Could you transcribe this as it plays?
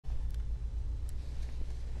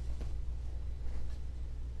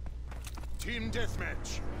Team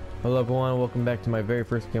deathmatch. Hello everyone, welcome back to my very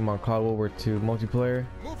first game on COD World War II multiplayer.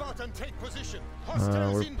 Move out and take position.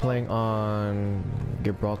 We're playing on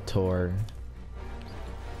Gibraltar.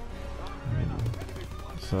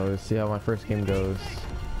 So let's see how my first game goes.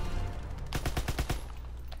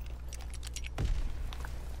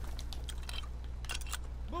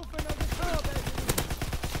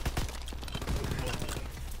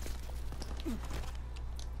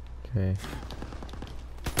 Okay.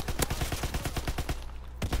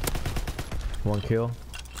 One kill.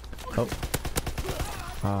 Oh.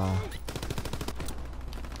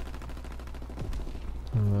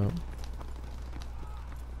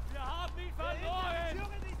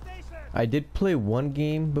 I did play one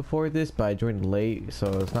game before this, but I joined late, so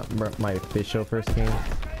it's not my official first game.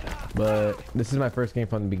 But this is my first game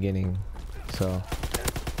from the beginning, so.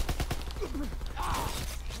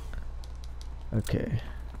 Okay.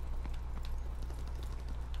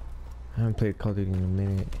 I haven't played Call of Duty in a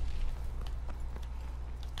minute.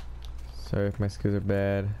 Sorry if my skills are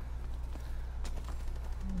bad.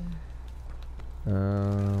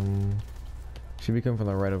 Should be coming from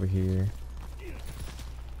the right over here.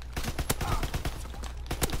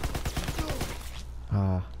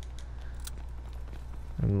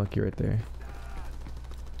 I'm lucky right there.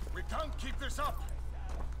 We can't keep this up.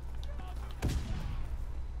 I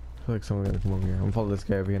feel like someone's gonna come over here. I'm gonna follow this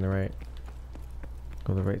guy over here on the right.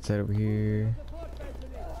 Go to the right side over here.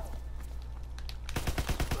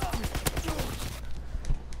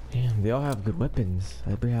 Damn, they all have good weapons.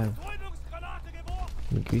 I have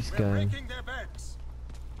a grease gun.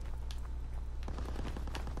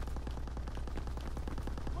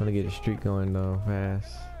 I'm gonna get a streak going though,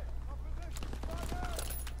 fast.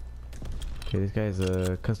 Okay, this guy's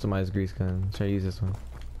a customized grease gun. Try to use this one.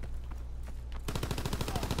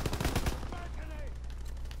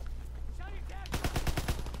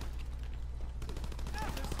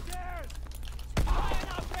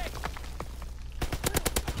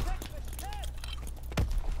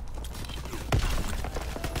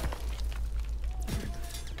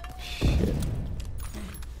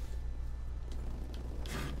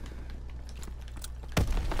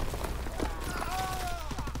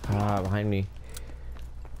 Behind me.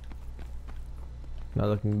 Not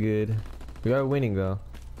looking good. We are winning though.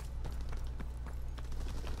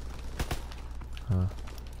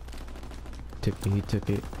 Took me, he took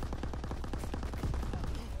it.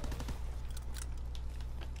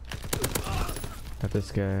 Got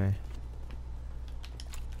this guy.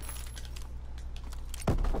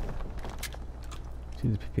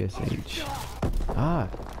 Choose PPSH. I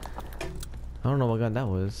don't know what gun that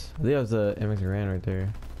was. I think that was the MX Ran right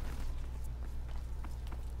there.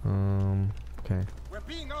 Okay. We're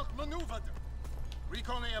being outmaneuvered.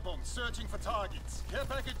 Recon airborne searching for targets. Care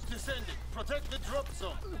package descending. Protect the drop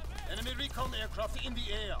zone. Enemy recon aircraft in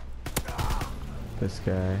the air. This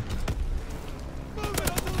guy.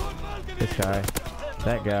 This guy.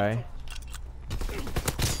 That guy.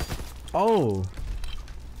 Oh!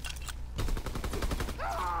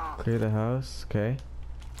 Clear the house. Okay.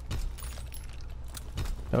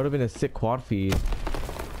 That would have been a sick quad feed.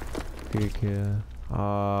 Good kill.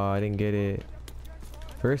 Oh, I didn't get it.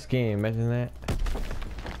 First game, imagine that.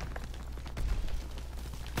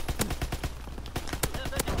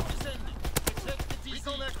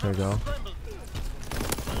 There we go.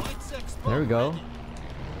 There we go.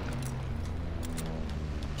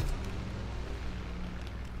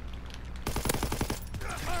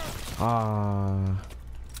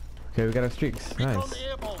 Okay, we got our streaks. Nice.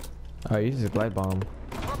 Alright, use this glide bomb.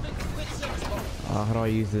 How do I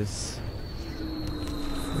use this?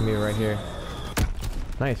 Me right here.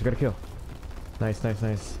 Nice, we got a kill. Nice, nice,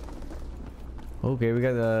 nice. Okay, we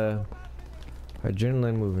got the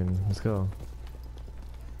adrenaline moving. Let's go.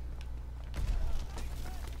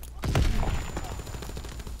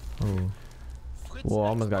 Oh. Whoa,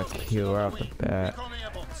 almost got killed right off the bat.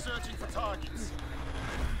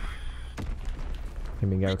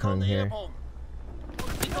 Enemy guy coming here.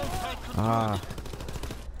 Okay,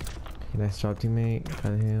 nice job, teammate.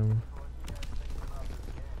 Got him.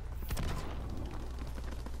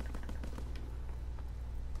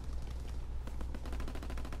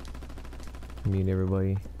 Mute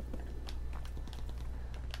everybody.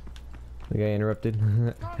 The guy interrupted.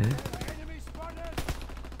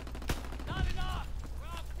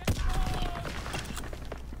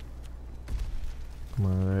 Come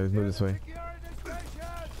on, let's move this way.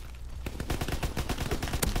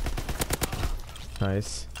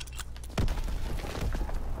 Nice.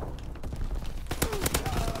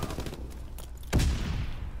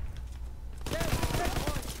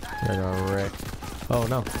 I got wrecked. Oh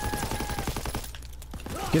no.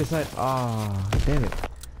 Get aside. Ah, damn it.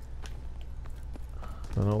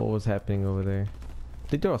 I don't know what was happening over there. I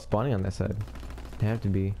think they're all spawning on that side. They have to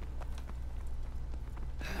be.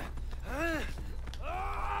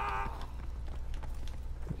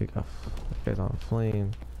 That guy's on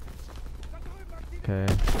flame. Okay.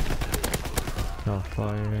 No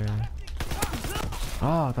fire.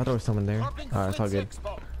 Oh, I thought there was someone there. Alright, it's all good.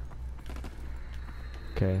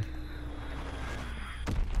 Okay.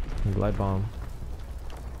 Glide bomb.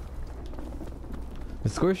 The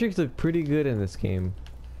score streaks look pretty good in this game.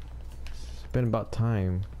 It's been about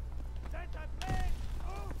time.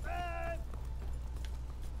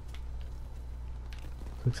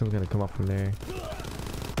 Looks like someone's gonna come up from there.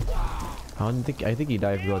 I think he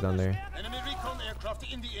died if he goes down there. Enemy recon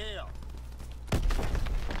aircraft in the air.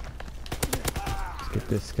 Let's get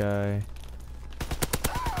this guy.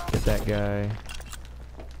 Get that guy.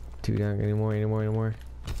 Two down. Any more?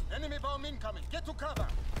 Enemy bomb incoming. Get to cover.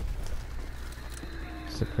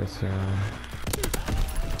 Suppressor on.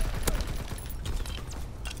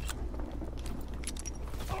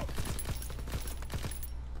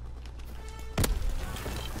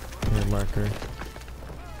 Here, marker.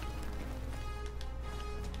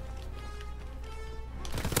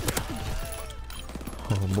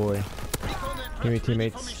 Oh boy. Give me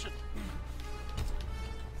teammates.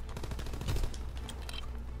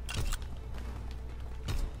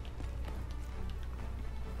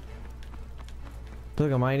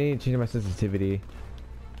 Look, I might need to change my sensitivity.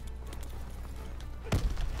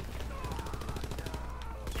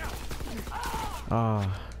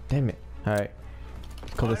 Ah, damn it. Alright.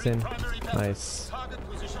 Call this in. Nice.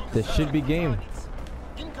 This should be game.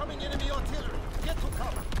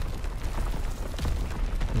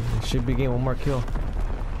 This should be game. One more kill.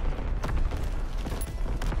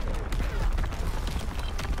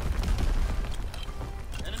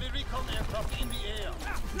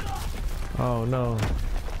 Oh no.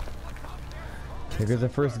 Here goes the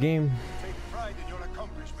first game.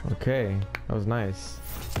 Okay, that was nice.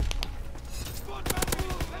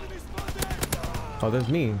 Oh, there's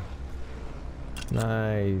me.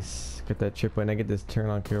 Nice. Get that chip when I get this turn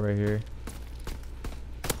on kill right here.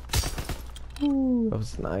 Ooh, that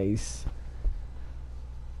was nice.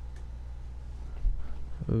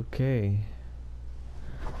 Okay.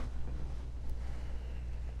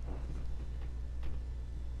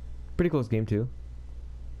 Pretty close game too.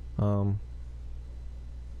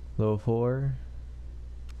 Level 4,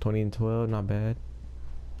 20 and 12, not bad.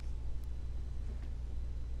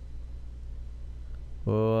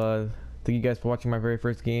 Well, thank you guys for watching my very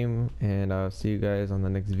first game, and I'll see you guys on the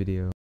next video.